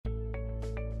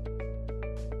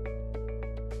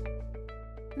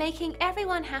Making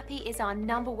everyone happy is our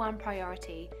 #1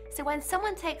 priority, so when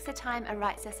someone takes the time and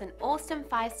writes us an awesome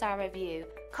 5-star review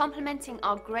complimenting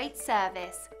our great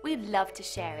service, we'd love to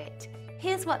share it.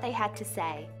 Here's what they had to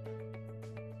say.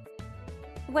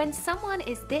 When someone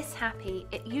is this happy,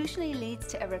 it usually leads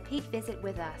to a repeat visit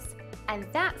with us, and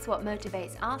that's what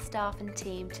motivates our staff and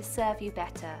team to serve you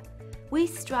better. We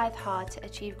strive hard to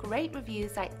achieve great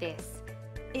reviews like this.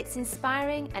 It's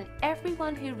inspiring, and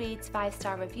everyone who reads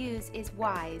 5-star reviews is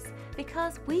wise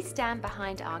because we stand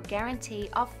behind our guarantee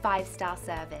of 5-star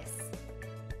service.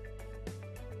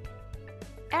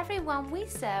 Everyone we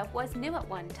serve was new at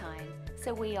one time,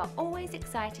 so we are always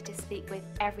excited to speak with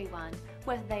everyone,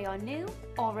 whether they are new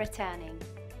or returning.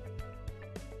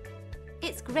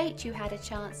 It's great you had a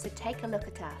chance to take a look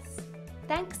at us.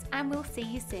 Thanks, and we'll see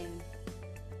you soon.